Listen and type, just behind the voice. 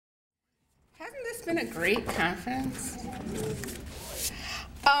this been a great conference?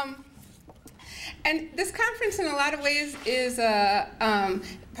 And this conference, in a lot of ways, is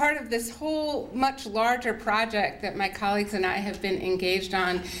part of this whole much larger project that my colleagues and I have been engaged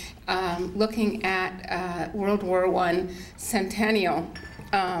on, looking at World War I centennial.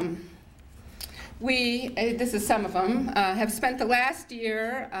 This is some of them, have spent the last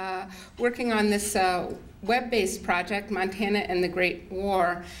year working on this web-based project, Montana and the Great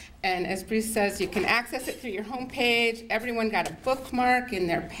War. And as Bruce says, you can access it through your homepage. Everyone got a bookmark in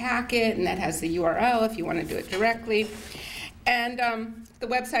their packet, and that has the URL if you want to do it directly. And the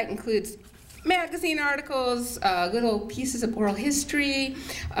website includes magazine articles, little pieces of oral history,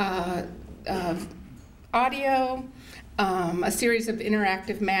 audio, a series of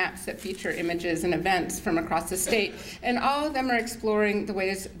interactive maps that feature images and events from across the state. And all of them are exploring the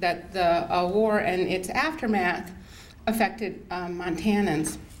ways that the war and its aftermath affected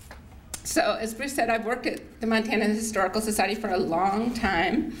Montanans. So as Bruce said, I've worked at the Montana Historical Society for a long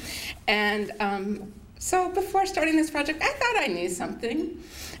time. And so before starting this project, I thought I knew something,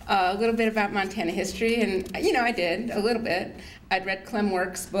 a little bit about Montana history. And I did, a little bit. I'd read Clem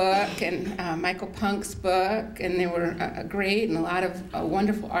Work's book and Michael Punk's book, and they were great, and a lot of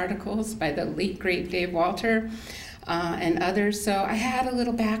wonderful articles by the late, great Dave Walter and others. So I had a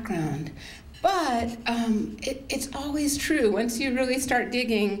little background. But it's always true. Once you really start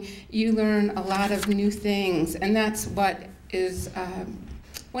digging, you learn a lot of new things. And that's what is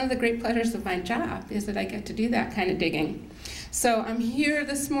one of the great pleasures of my job, is that I get to do that kind of digging. So I'm here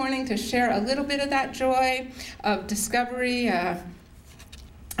this morning to share a little bit of that joy of discovery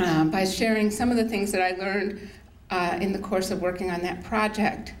by sharing some of the things that I learned in the course of working on that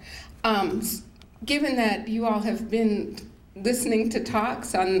project. Given that you all have been listening to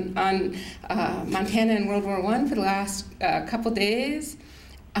talks on Montana and World War I for the last couple days,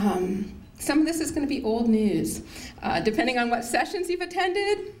 some of this is going to be old news. Depending on what sessions you've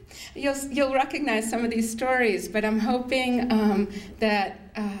attended, you'll recognize some of these stories, but I'm hoping that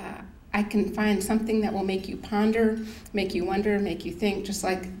I can find something that will make you ponder, make you wonder, make you think, just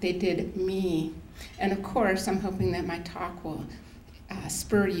like they did me. And of course, I'm hoping that my talk will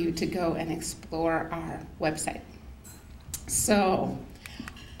spur you to go and explore our website. So,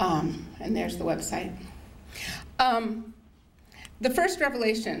 and there's the website. The first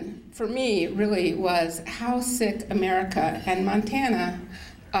revelation for me really was how sick America and Montana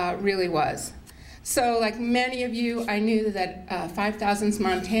really was. So like many of you, I knew that 5,000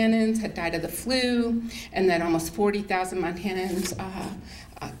 Montanans had died of the flu, and that almost 40,000 Montanans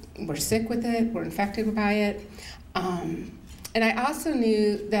were sick with it, were infected by it. And I also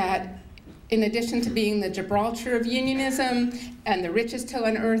knew that in addition to being the Gibraltar of unionism and the richest hill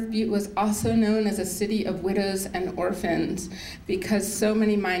on earth, Butte was also known as a city of widows and orphans because so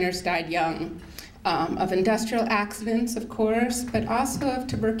many miners died young, of industrial accidents, of course, but also of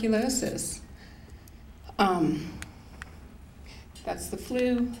tuberculosis. That's the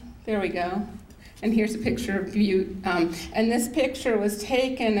flu. There we go. And here's a picture of Butte. And this picture was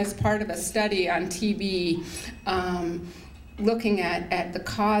taken as part of a study on TB, looking at the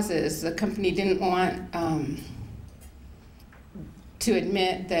causes. The company didn't want to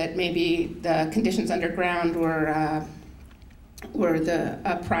admit that maybe the conditions underground were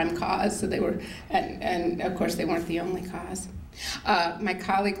the prime cause, so they were, and of course they weren't the only cause. My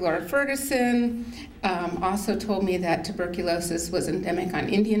colleague Laura Ferguson also told me that tuberculosis was endemic on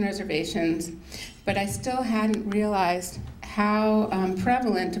Indian reservations, but I still hadn't realized how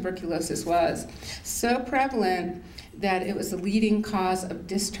prevalent tuberculosis was. So prevalent that it was the leading cause of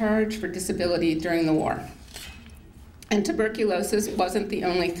discharge for disability during the war. And tuberculosis wasn't the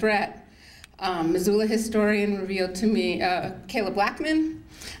only threat. Missoula historian revealed to me, Kayla Blackman,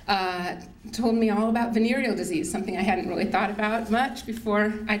 told me all about venereal disease, something I hadn't really thought about much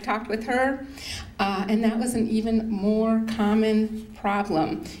before I talked with her. And that was an even more common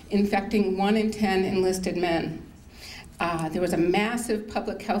problem, infecting 1 in 10 enlisted men. There was a massive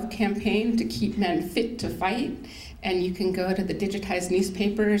public health campaign to keep men fit to fight, and you can go to the digitized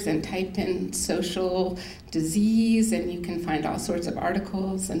newspapers and type in social disease, and you can find all sorts of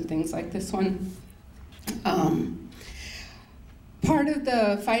articles and things like this one. Part of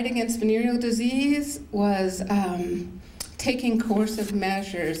the fight against venereal disease was taking coercive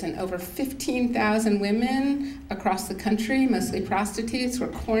measures, and over 15,000 women across the country, mostly prostitutes, were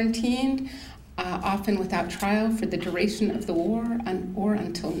quarantined, often without trial for the duration of the war or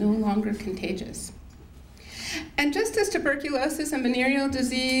until no longer contagious. And just as tuberculosis and venereal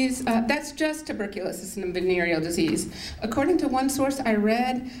disease, that's just tuberculosis and venereal disease. According to one source I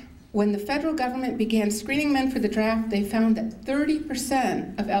read, When the federal government began screening men for the draft, they found that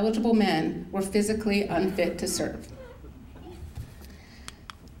 30% of eligible men were physically unfit to serve.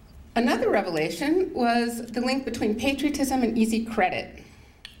 Another revelation was the link between patriotism and easy credit.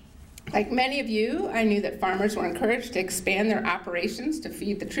 Like many of you, I knew that farmers were encouraged to expand their operations to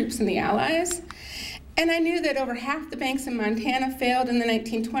feed the troops and the Allies. And I knew that over half the banks in Montana failed in the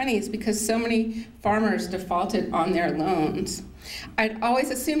 1920s because so many farmers defaulted on their loans. I'd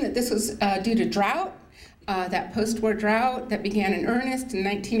always assumed that this was due to drought, that post-war drought that began in earnest in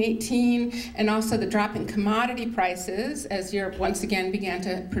 1918, and also the drop in commodity prices as Europe once again began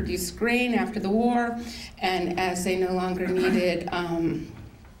to produce grain after the war, and as they no longer needed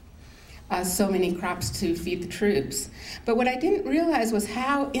so many crops to feed the troops. But what I didn't realize was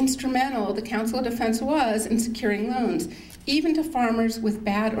how instrumental the Council of Defense was in securing loans, even to farmers with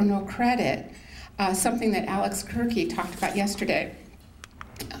bad or no credit, something that Alex Kirky talked about yesterday.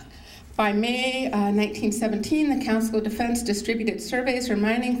 By May 1917, the Council of Defense distributed surveys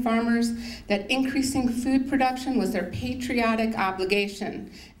reminding farmers that increasing food production was their patriotic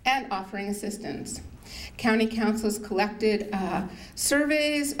obligation and offering assistance. County councils collected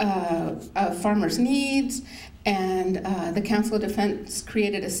surveys of farmers' needs, and the Council of Defense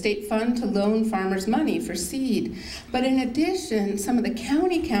created a state fund to loan farmers money for seed. But in addition, some of the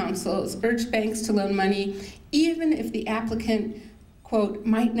county councils urged banks to loan money even if the applicant, quote,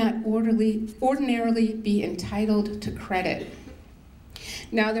 might not ordinarily be entitled to credit.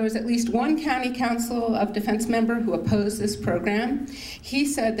 Now, there was at least one County Council of Defense member who opposed this program. He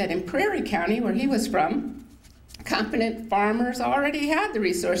said that in Prairie County, where he was from, competent farmers already had the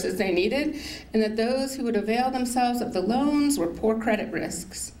resources they needed, and that those who would avail themselves of the loans were poor credit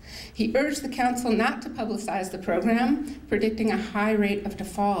risks. He urged the council not to publicize the program, predicting a high rate of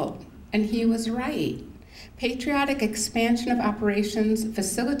default, and he was right. Patriotic expansion of operations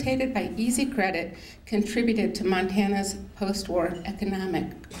facilitated by easy credit contributed to Montana's post-war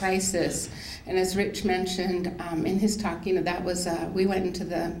economic crisis. And as Rich mentioned in his talk, that was, we went into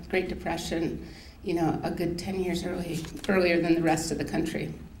the Great Depression, a good 10 years earlier than the rest of the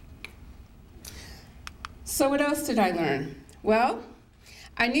country. So what else did I learn? Well,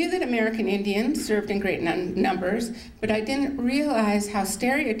 I knew that American Indians served in great numbers, but I didn't realize how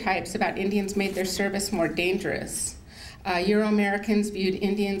stereotypes about Indians made their service more dangerous. Euro-Americans viewed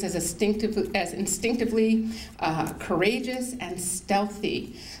Indians as instinctively courageous and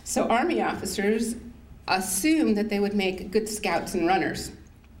stealthy. So Army officers assumed that they would make good scouts and runners.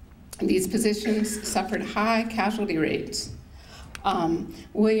 These positions suffered high casualty rates.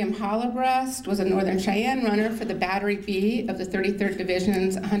 William Hollebreast was a Northern Cheyenne runner for the Battery B of the 33rd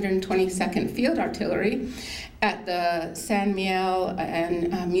Division's 122nd Field Artillery at the San Miel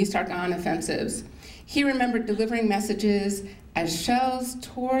and Meuse-Argonne offensives. He remembered delivering messages as shells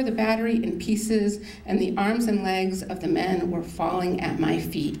tore the battery in pieces and the arms and legs of the men were falling at my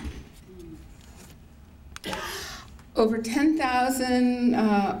feet. Over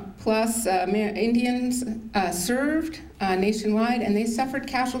 10,000 plus Indians served nationwide, and they suffered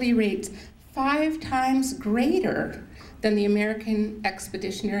casualty rates 5 times greater than the American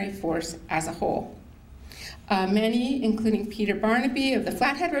Expeditionary Force as a whole. Many, including Peter Barnaby of the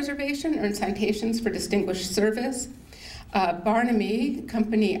Flathead Reservation, earned citations for distinguished service. Barnaby,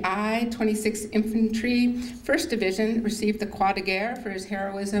 Company I, 26th Infantry, 1st Division, received the Croix de Guerre for his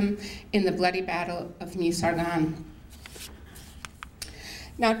heroism in the bloody Battle of Meuse-Argonne.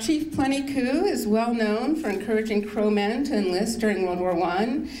 Now, Chief Plentycoo is well known for encouraging Crow men to enlist during World War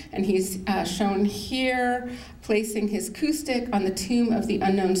I, and he's shown here placing his coup stick on the tomb of the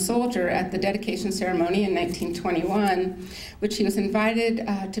unknown soldier at the dedication ceremony in 1921, which he was invited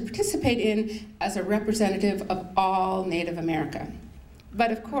to participate in as a representative of all Native America.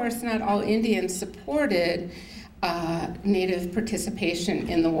 But of course, not all Indians supported Native participation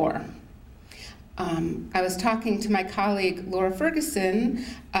in the war. I was talking to my colleague Laura Ferguson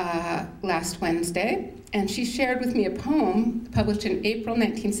last Wednesday, and she shared with me a poem published in April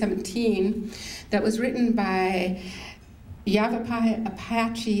 1917 that was written by Yavapai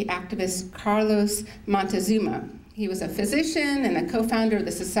Apache activist Carlos Montezuma. He was a physician and a co-founder of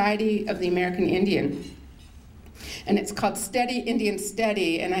the Society of the American Indian. And it's called Steady, Indian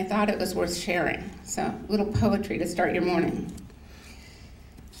Steady, and I thought it was worth sharing. So a little poetry to start your morning.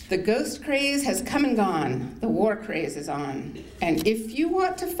 The ghost craze has come and gone, the war craze is on. And if you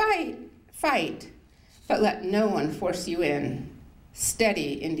want to fight, fight, but let no one force you in.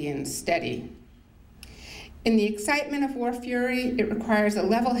 Steady, Indians, steady. In the excitement of war fury, it requires a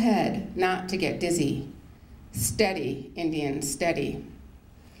level head not to get dizzy. Steady, Indians, steady.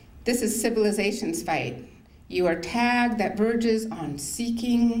 This is civilization's fight. You are tag that verges on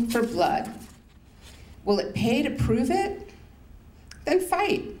seeking for blood. Will it pay to prove it? Then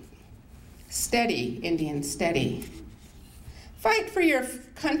fight. Steady, Indians, steady. Fight for your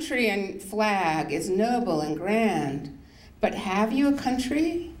country and flag is noble and grand, but have you a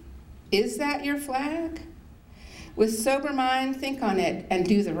country? Is that your flag? With sober mind, think on it and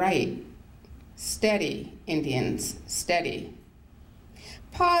do the right. Steady, Indians, steady.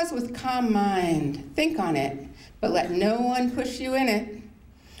 Pause with calm mind, think on it, but let no one push you in it.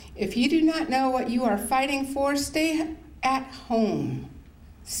 If you do not know what you are fighting for, stay at home.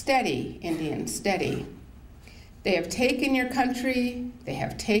 Steady, Indians, steady. They have taken your country, they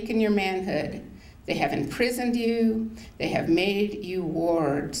have taken your manhood, they have imprisoned you, they have made you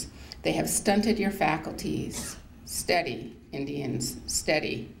wards, they have stunted your faculties. Steady, Indians,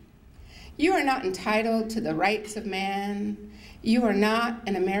 steady. You are not entitled to the rights of man. You are not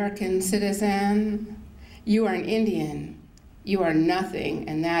an American citizen. You are an Indian. You are nothing,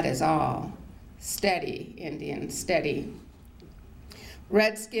 and that is all. Steady, Indians, steady.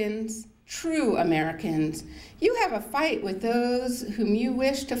 Redskins, true Americans, you have a fight with those whom you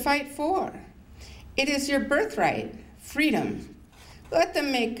wish to fight for. It is your birthright, freedom. Let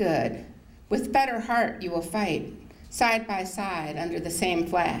them make good. With better heart you will fight, side by side under the same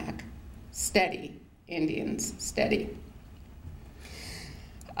flag. Steady, Indians, steady.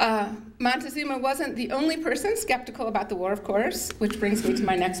 Montezuma wasn't the only person skeptical about the war, of course, which brings me to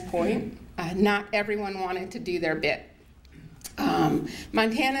my next point. Not everyone wanted to do their bit.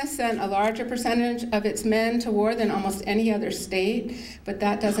 Montana sent a larger percentage of its men to war than almost any other state, but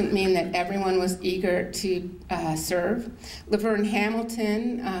that doesn't mean that everyone was eager to serve. Laverne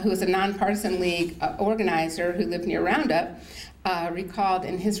Hamilton, who was a nonpartisan league organizer who lived near Roundup, recalled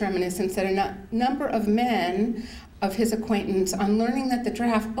in his reminiscence that a number of men of his acquaintance, on learning that the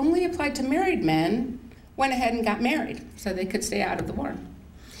draft only applied to married men, went ahead and got married so they could stay out of the war.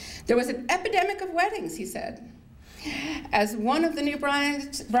 There was an epidemic of weddings, he said. As one of the new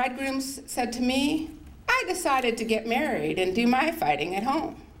bridegrooms said to me, I decided to get married and do my fighting at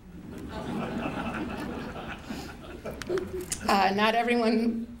home. Not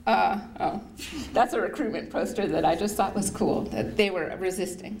everyone, that's a recruitment poster that I just thought was cool, that they were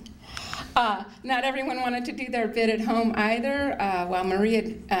resisting. Not everyone wanted to do their bit at home either. While Maria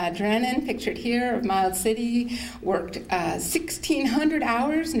Drennan, pictured here, of Mild City, worked 1,600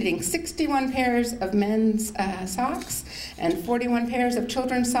 hours knitting 61 pairs of men's socks and 41 pairs of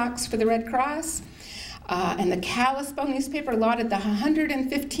children's socks for the Red Cross. And the Kalispell newspaper lauded the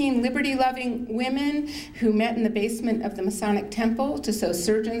 115 liberty-loving women who met in the basement of the Masonic Temple to sew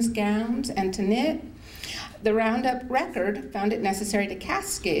surgeons' gowns and to knit. The Roundup Record found it necessary to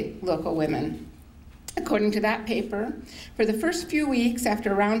castigate local women. According to that paper, for the first few weeks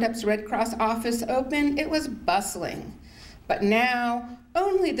after Roundup's Red Cross office opened, it was bustling. But now,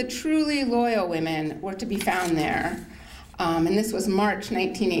 only the truly loyal women were to be found there. And this was March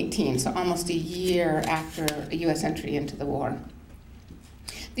 1918, so almost a year after a U.S. entry into the war.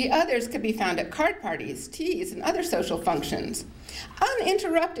 The others could be found at card parties, teas, and other social functions,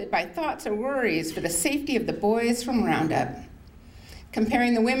 uninterrupted by thoughts or worries for the safety of the boys from Roundup.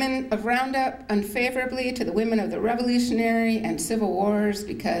 Comparing the women of Roundup unfavorably to the women of the Revolutionary and Civil Wars,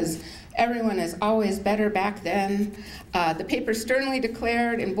 because everyone is always better back then, the paper sternly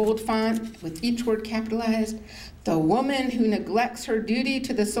declared in bold font, with each word capitalized, the woman who neglects her duty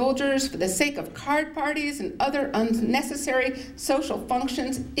to the soldiers for the sake of card parties and other unnecessary social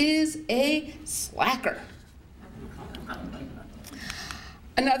functions is a slacker.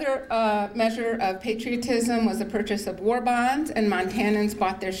 Another measure of patriotism was the purchase of war bonds, and Montanans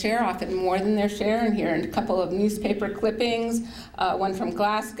bought their share, often more than their share, and here are a couple of newspaper clippings, one from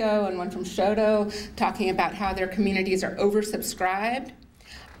Glasgow and one from Shoto, talking about how their communities are oversubscribed.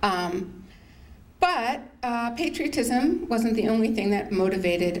 But patriotism wasn't the only thing that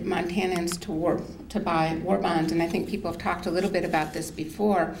motivated Montanans to buy war bonds, and I think people have talked a little bit about this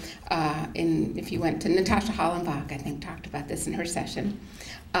before. If you went to Natasha Hollenbach, I think, talked about this in her session.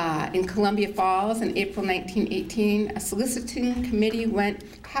 In Columbia Falls in April 1918, a soliciting committee went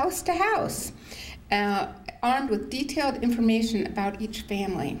house to house, armed with detailed information about each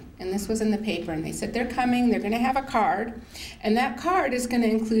family. And this was in the paper, and they said they're coming, they're going to have a card, and that card is going to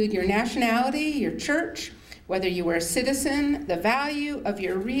include your nationality, your church, whether you were a citizen, the value of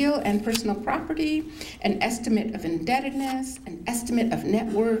your real and personal property, an estimate of indebtedness, an estimate of net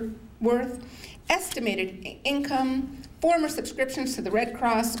worth, estimated income, former subscriptions to the Red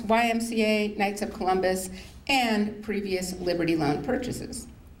Cross, YMCA, Knights of Columbus, and previous Liberty Loan purchases.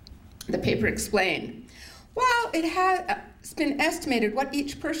 The paper explained, while it has been estimated what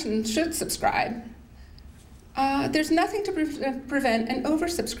each person should subscribe, there's nothing to prevent an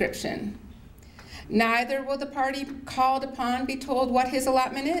oversubscription. Neither will the party called upon be told what his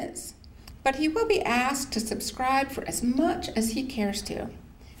allotment is, but he will be asked to subscribe for as much as he cares to.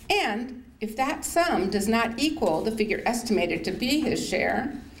 And if that sum does not equal the figure estimated to be his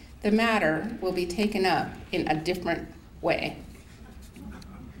share, the matter will be taken up in a different way.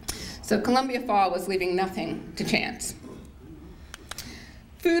 So Columbia Fall was leaving nothing to chance.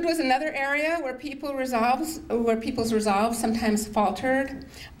 Food was another area where people's resolve sometimes faltered.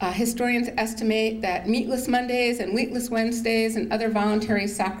 Historians estimate that meatless Mondays and wheatless Wednesdays and other voluntary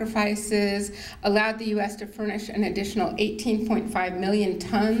sacrifices allowed the U.S. to furnish an additional 18.5 million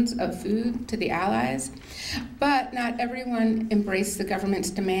tons of food to the Allies. But not everyone embraced the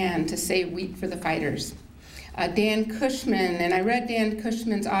government's demand to save wheat for the fighters. Dan Cushman, and I read Dan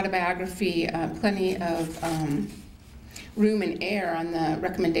Cushman's autobiography, Plenty of Room and Air, on the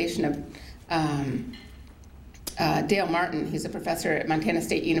recommendation of Dale Martin. He's a professor at Montana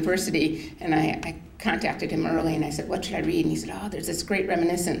State University, and I contacted him early and I said, what should I read? And he said, oh, there's this great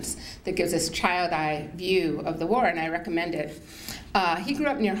reminiscence that gives this child-eye view of the war, and I recommend it. He grew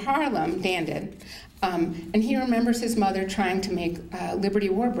up near Harlem, Dan did, and he remembers his mother trying to make Liberty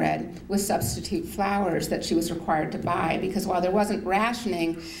War bread with substitute flours that she was required to buy, because while there wasn't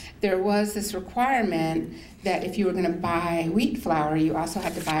rationing, there was this requirement that if you were going to buy wheat flour, you also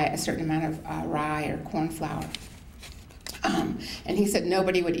had to buy a certain amount of rye or corn flour. And he said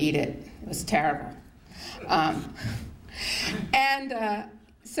nobody would eat it. It was terrible.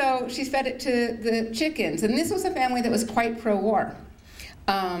 So she fed it to the chickens. And this was a family that was quite pro-war.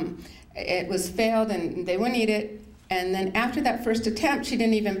 It was failed and they wouldn't eat it. And then after that first attempt, she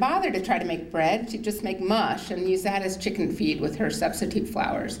didn't even bother to try to make bread. She'd just make mush and use that as chicken feed with her substitute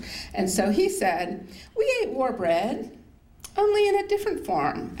flours. And so he said, we ate war bread, only in a different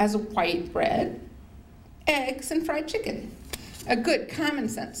form, as white bread, eggs, and fried chicken. A good common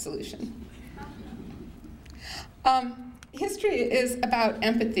sense solution. History is about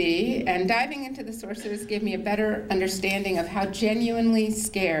empathy, and diving into the sources gave me a better understanding of how genuinely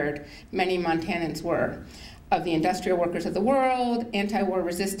scared many Montanans were of the industrial workers of the world, anti-war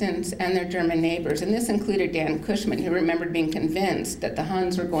resistance, and their German neighbors. And this included Dan Cushman, who remembered being convinced that the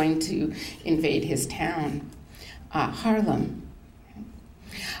Huns were going to invade his town, Harlem.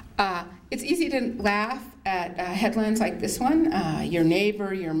 It's easy to laugh at headlines like this one. Your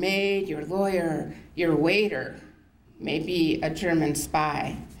neighbor, your maid, your lawyer, your waiter may be a German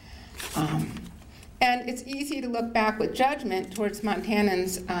spy. And it's easy to look back with judgment towards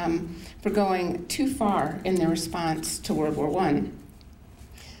Montanans for going too far in their response to World War I.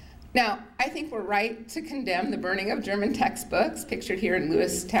 Now, I think we're right to condemn the burning of German textbooks, pictured here in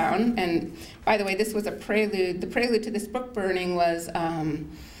Lewistown. And by the way, this was a prelude. The prelude to this book burning was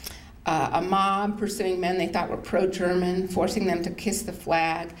a mob pursuing men they thought were pro-German, forcing them to kiss the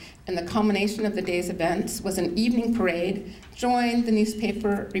flag. And the culmination of the day's events was an evening parade, joined, the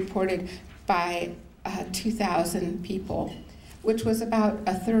newspaper reported, by 2,000 people, which was about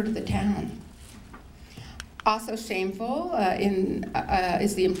a third of the town. Also shameful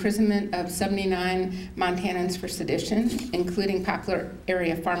is the imprisonment of 79 Montanans for sedition, including popular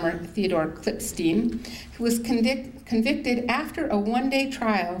area farmer Theodore Klipstein, who was convicted after a one-day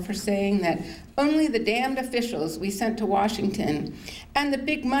trial for saying that only the damned officials we sent to Washington and the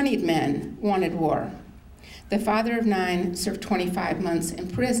big-moneyed men wanted war. The father of 9 served 25 months in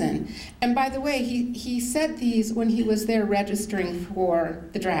prison. And by the way, he said these when he was there registering for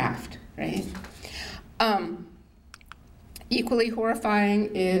the draft, right? Equally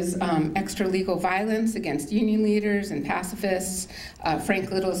horrifying is extra-legal violence against union leaders and pacifists. Frank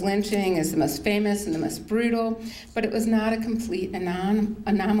Little's lynching is the most famous and the most brutal, but it was not a complete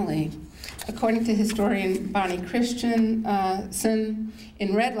anomaly. According to historian Bonnie Christensen,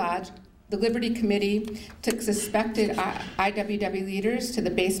 in Red Lodge, the Liberty Committee took suspected IWW leaders to the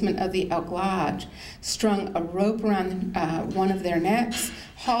basement of the Elk Lodge, strung a rope around one of their necks,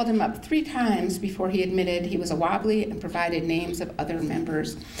 hauled him up 3 times before he admitted he was a wobbly, and provided names of other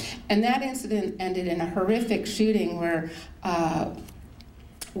members. And that incident ended in a horrific shooting where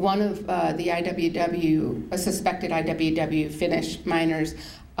one of the IWW, a suspected IWW Finnish miners,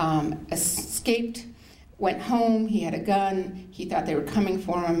 escaped, went home. He had a gun. He thought they were coming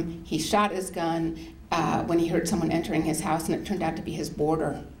for him. He shot his gun when he heard someone entering his house, and it turned out to be his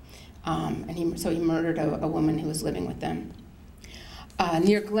boarder. So he murdered a woman who was living with them.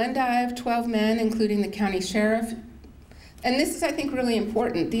 Near Glendive, 12 men, including the county sheriff. And this is, I think, really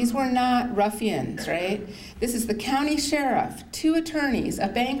important. These were not ruffians, right? This is the county sheriff, 2 attorneys, a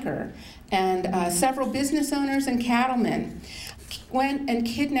banker, and several business owners and cattlemen. went and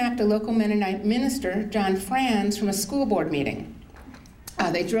kidnapped a local Mennonite minister, John Franz, from a school board meeting.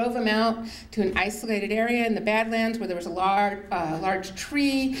 They drove him out to an isolated area in the Badlands where there was a large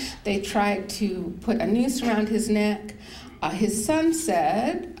tree. They tried to put a noose around his neck. His son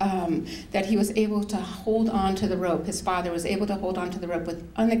said that he was able to hold on to the rope. His father was able to hold on to the rope with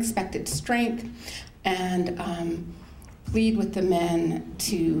unexpected strength and plead with the men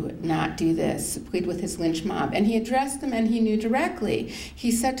to not do this, plead with his lynch mob. And he addressed the men he knew directly.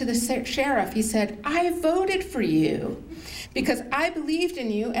 He said to the sheriff, he said, "I voted for you because I believed in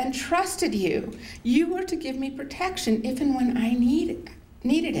you and trusted you. You were to give me protection if and when I needed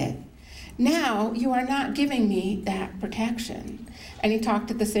it. Now you are not giving me that protection." And he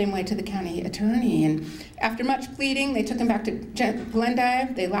talked it the same way to the county attorney. And after much pleading, they took him back to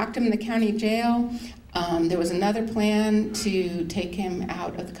Glendive. They locked him in the county jail. There was another plan to take him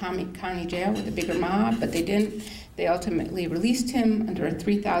out of the county jail with a bigger mob, but they didn't. They ultimately released him under a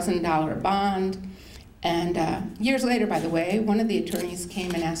 $3,000 bond. And years later, by the way, one of the attorneys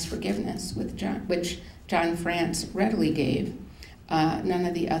came and asked forgiveness, which John Franz readily gave. None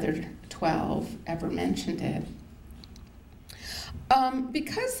of the other 12 ever mentioned it.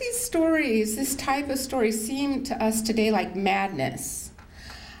 Because these stories, this type of story, seem to us today like madness,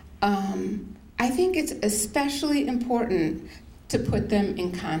 I think it's especially important to put them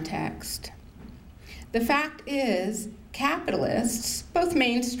in context. The fact is, capitalists, both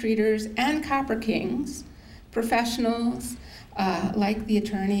Main Streeters and Copper Kings, professionals like the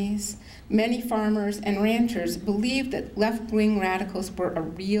attorneys, many farmers and ranchers believed that left-wing radicals were a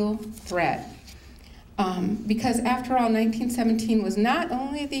real threat. Because after all, 1917 was not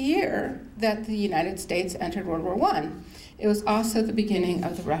only the year that the United States entered World War I, it was also the beginning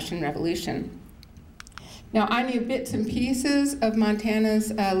of the Russian Revolution. Now, I knew bits and pieces of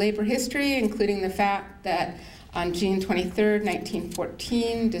Montana's labor history, including the fact that on June 23,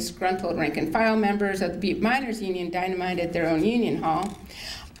 1914, disgruntled rank-and-file members of the Butte Miners Union dynamited their own union hall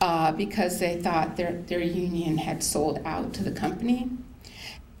because they thought their union had sold out to the company.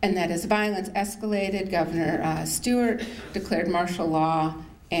 And that as violence escalated, Governor Stewart declared martial law,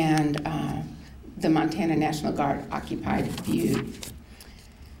 and the Montana National Guard occupied Butte.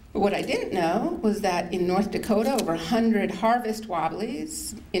 But what I didn't know was that in North Dakota, over 100 harvest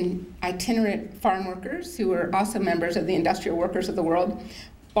wobblies, itinerant farm workers who were also members of the Industrial Workers of the World,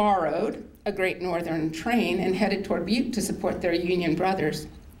 borrowed a Great Northern train and headed toward Butte to support their union brothers.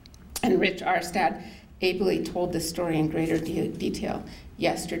 And Rich Arstad ably told this story in greater detail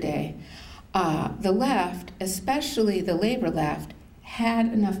yesterday. The left, especially the labor left, had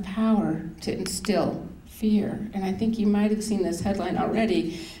enough power to instill fear. And I think you might have seen this headline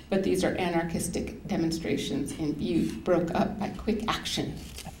already, but these are anarchistic demonstrations in Butte, broke up by quick action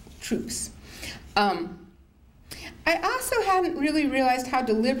of troops. I also hadn't really realized how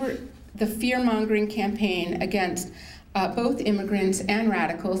deliberate the fear-mongering campaign against both immigrants and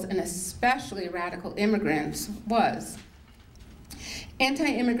radicals, and especially radical immigrants, was.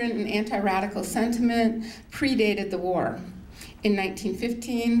 Anti-immigrant and anti-radical sentiment predated the war. In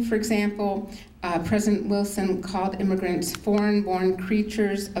 1915, for example, President Wilson called immigrants foreign-born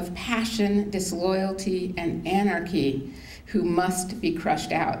creatures of passion, disloyalty, and anarchy who must be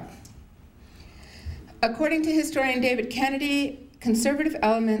crushed out. According to historian David Kennedy, conservative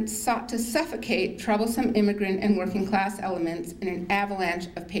elements sought to suffocate troublesome immigrant and working-class elements in an avalanche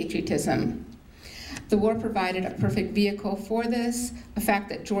of patriotism. The war provided a perfect vehicle for this, a fact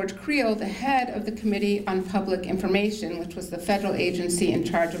that George Creel, the head of the Committee on Public Information, which was the federal agency in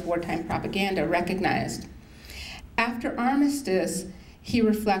charge of wartime propaganda, recognized. After armistice, he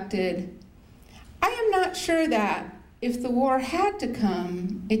reflected, "I am not sure that if the war had to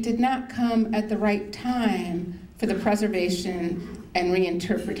come, it did not come at the right time for the preservation and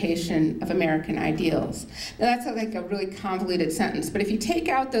reinterpretation of American ideals." Now that's like a really convoluted sentence, but if you take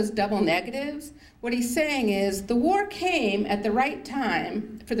out those double negatives, what he's saying is the war came at the right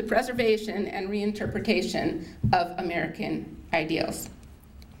time for the preservation and reinterpretation of American ideals.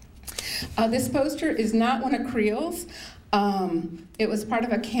 This poster is not one of Creel's. It was part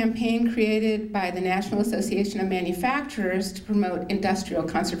of a campaign created by the National Association of Manufacturers to promote industrial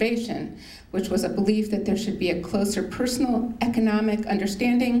conservation, which was a belief that there should be a closer personal economic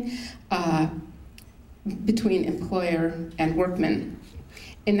understanding between employer and workman.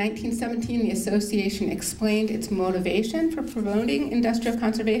 In 1917, the association explained its motivation for promoting industrial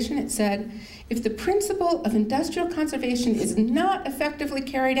conservation. It said, "If the principle of industrial conservation is not effectively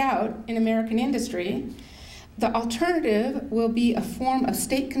carried out in American industry, the alternative will be a form of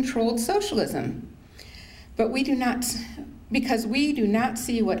state-controlled socialism. But because we do not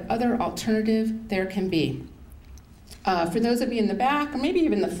see what other alternative there can be." For those of you in the back, or maybe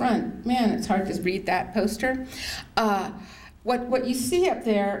even the front, man, it's hard to read that poster. What you see up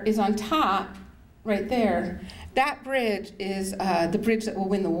there is on top, right there, that bridge is the bridge that will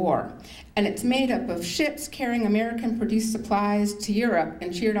win the war. And it's made up of ships carrying American-produced supplies to Europe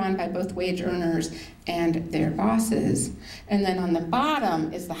and cheered on by both wage earners and their bosses. And then on the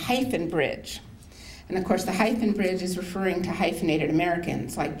bottom is the hyphen bridge. And of course, the hyphen bridge is referring to hyphenated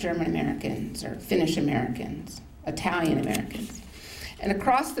Americans, like German Americans or Finnish Americans, Italian Americans. And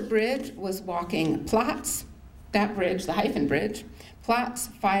across the bridge was walking plots, that bridge, the hyphen bridge, plots,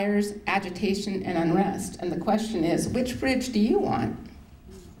 fires, agitation, and unrest. And the question is, which bridge do you want?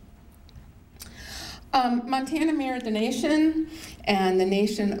 Montana mirrored the nation, and the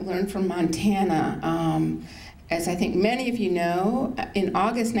nation learned from Montana. As I think many of you know, in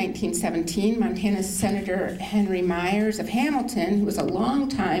August 1917, Montana's Senator Henry Myers of Hamilton, who was a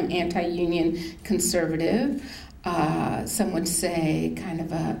longtime anti-union conservative, some would say kind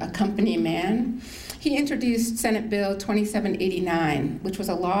of a company man, he introduced Senate Bill 2789, which was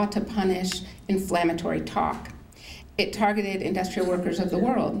a law to punish inflammatory talk. It targeted industrial workers of the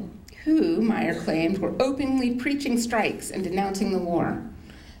world, who, Meyer claimed, were openly preaching strikes and denouncing the war.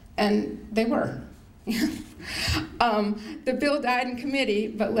 And they were. The bill died in committee,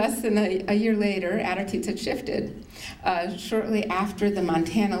 but less than a year later, attitudes had shifted. Shortly after the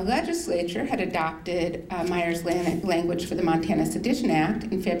Montana legislature had adopted Meyer's language for the Montana Sedition Act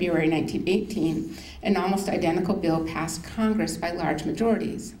in February 1918, an almost identical bill passed Congress by large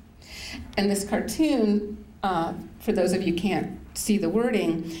majorities. And this cartoon, for those of you who can't see the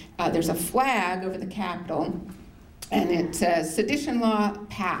wording, there's a flag over the Capitol, and it says, "Sedition law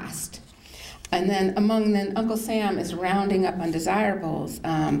passed." And then among them, Uncle Sam is rounding up undesirables.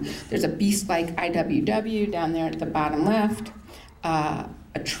 There's a beast-like IWW down there at the bottom left, a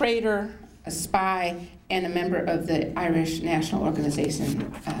traitor, a spy, and a member of the Irish national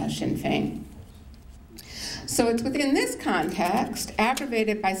organization, Sinn Féin. So it's within this context,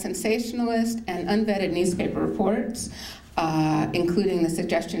 aggravated by sensationalist and unvetted newspaper reports, including the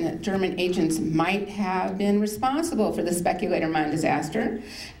suggestion that German agents might have been responsible for the speculator mine disaster,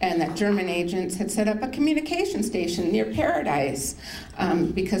 and that German agents had set up a communication station near Paradise,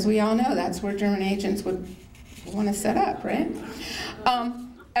 because we all know that's where German agents would want to set up, right?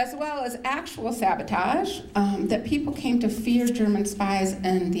 As well as actual sabotage, that people came to fear German spies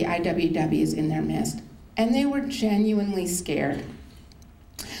and the IWWs in their midst, and they were genuinely scared.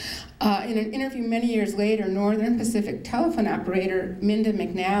 In an interview many years later, Northern Pacific telephone operator Minda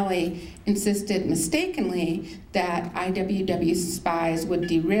McNally insisted mistakenly that IWW spies would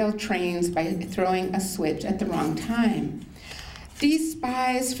derail trains by throwing a switch at the wrong time. These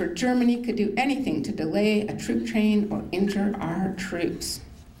spies for Germany could do anything to delay a troop train or injure our troops.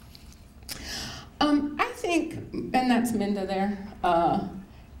 I think, and that's Minda there,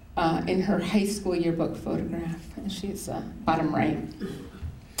 in her high school yearbook photograph. She's bottom right.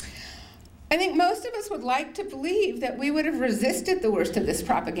 I think most of us would like to believe that we would have resisted the worst of this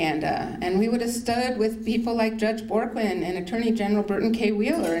propaganda, and we would have stood with people like Judge Borkwin and Attorney General Burton K.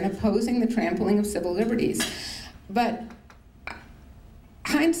 Wheeler in opposing the trampling of civil liberties. But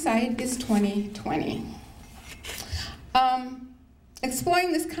hindsight is 20/20.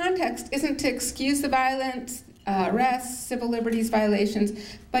 Exploring this context isn't to excuse the violence, arrests, civil liberties violations,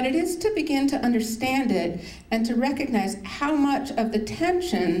 but it is to begin to understand it and to recognize how much of the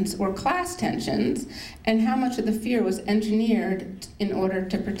tensions or class tensions and how much of the fear was engineered in order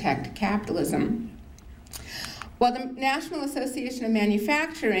to protect capitalism. While the National Association of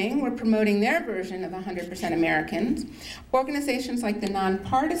Manufacturing were promoting their version of 100% Americans, organizations like the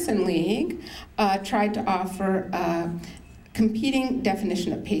Nonpartisan League tried to offer competing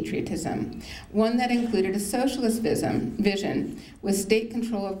definition of patriotism, one that included a socialist vision with state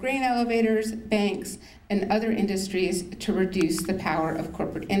control of grain elevators, banks, and other industries to reduce the power of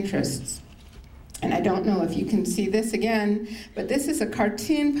corporate interests. And I don't know if you can see this again, but this is a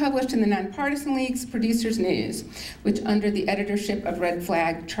cartoon published in the Nonpartisan League's Producers News, which under the editorship of Red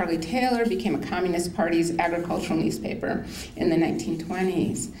Flag Charlie Taylor became a Communist Party's agricultural newspaper in the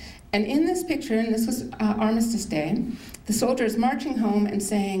 1920s. And in this picture, and this was Armistice Day, the soldiers marching home and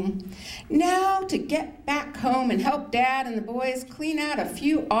saying, "Now to get back home and help Dad and the boys clean out a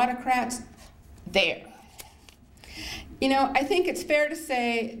few autocrats there." You know, I think it's fair to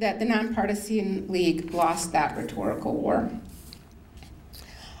say that the Nonpartisan League lost that rhetorical war.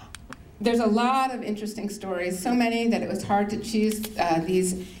 There's a lot of interesting stories, so many that it was hard to choose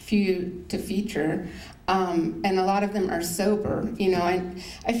these few to feature. And a lot of them are sober. You know,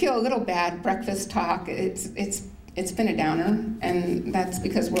 I feel a little bad. Breakfast talk. It's been a downer, and that's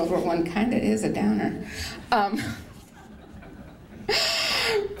because World War I kind of is a downer.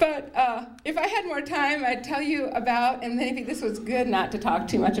 But if I had more time, I'd tell you about, and maybe this was good not to talk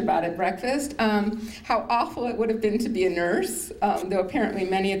too much about at breakfast, how awful it would have been to be a nurse, though apparently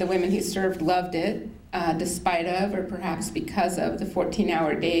many of the women he served loved it, despite of, or perhaps because of, the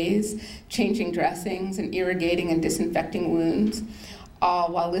 14-hour days, changing dressings and irrigating and disinfecting wounds,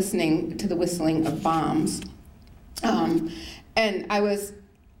 all while listening to the whistling of bombs. And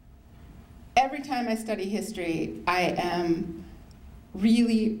every time I study history, I am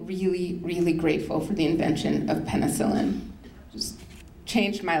really, really, really grateful for the invention of penicillin. Just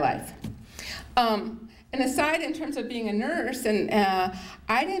changed my life. And aside in terms of being a nurse, and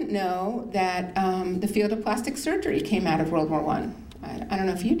I didn't know that the field of plastic surgery came out of World War I. I don't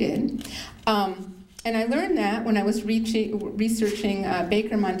know if you did. And I learned that when I was researching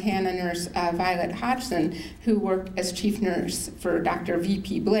Baker, Montana nurse Violet Hodgson, who worked as chief nurse for Dr.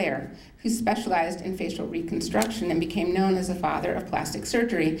 V.P. Blair, who specialized in facial reconstruction and became known as the father of plastic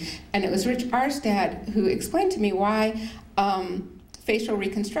surgery. And it was Rich Arstad who explained to me why facial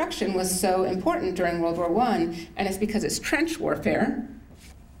reconstruction was so important during World War I, and it's because it's trench warfare,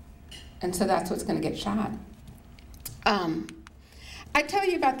 and so that's what's going to get shot. I tell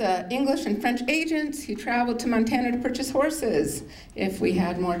you about the English and French agents who traveled to Montana to purchase horses, if we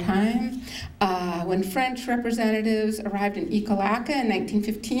had more time. When French representatives arrived in Ekalaka in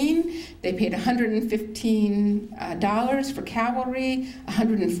 1915, they paid $115 for cavalry,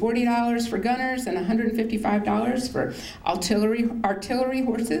 $140 for gunners, and $155 for artillery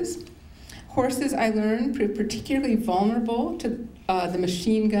horses. Horses, I learned, proved particularly vulnerable to the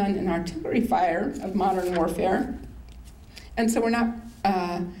machine gun and artillery fire of modern warfare. And so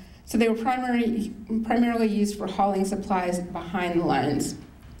so they were primarily used for hauling supplies behind the lines.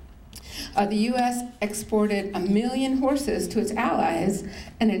 The U.S. exported 1 million horses to its allies,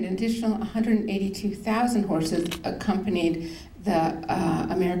 and an additional 182,000 horses accompanied the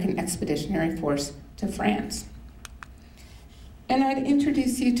American Expeditionary Force to France. And I'd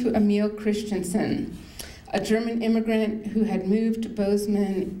introduce you to Emil Christensen, a German immigrant who had moved to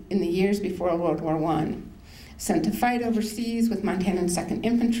Bozeman in the years before World War I. Sent to fight overseas with Montana 2nd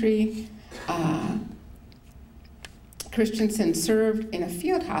Infantry. Christensen served in a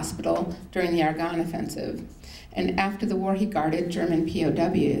field hospital during the Argonne Offensive, and after the war he guarded German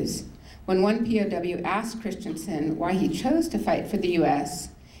POWs. When one POW asked Christensen why he chose to fight for the US,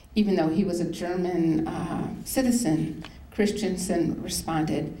 even though he was a German citizen, Christensen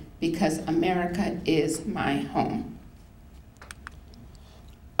responded, "Because America is my home."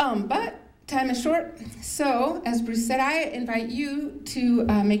 But time is short, so as Bruce said, I invite you to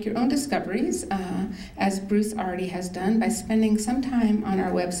make your own discoveries, as Bruce already has done, by spending some time on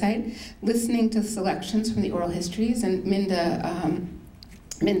our website, listening to selections from the oral histories, and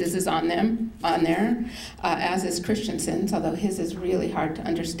Minda's is on there, as is Christensen's, although his is really hard to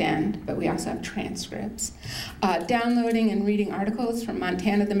understand, but we also have transcripts. Downloading and reading articles from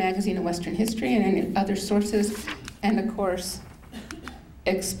Montana, the Magazine of Western History, and any other sources, and of course,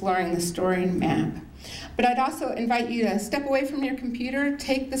 exploring the story map. But I'd also invite you to step away from your computer,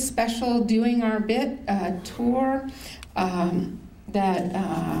 take the special Doing Our Bit tour that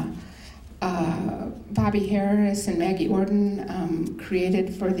Bobby Harris and Maggie Orden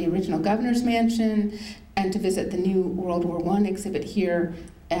created for the original Governor's Mansion, and to visit the new World War I exhibit here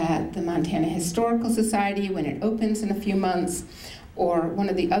at the Montana Historical Society when it opens in a few months, or one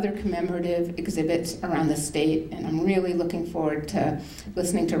of the other commemorative exhibits around the state. And I'm really looking forward to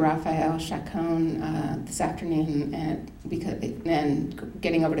listening to Raphael Chacon this afternoon and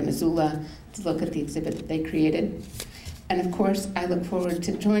getting over to Missoula to look at the exhibit that they created. And of course, I look forward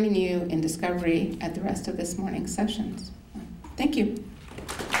to joining you in discovery at the rest of this morning's sessions. Thank you.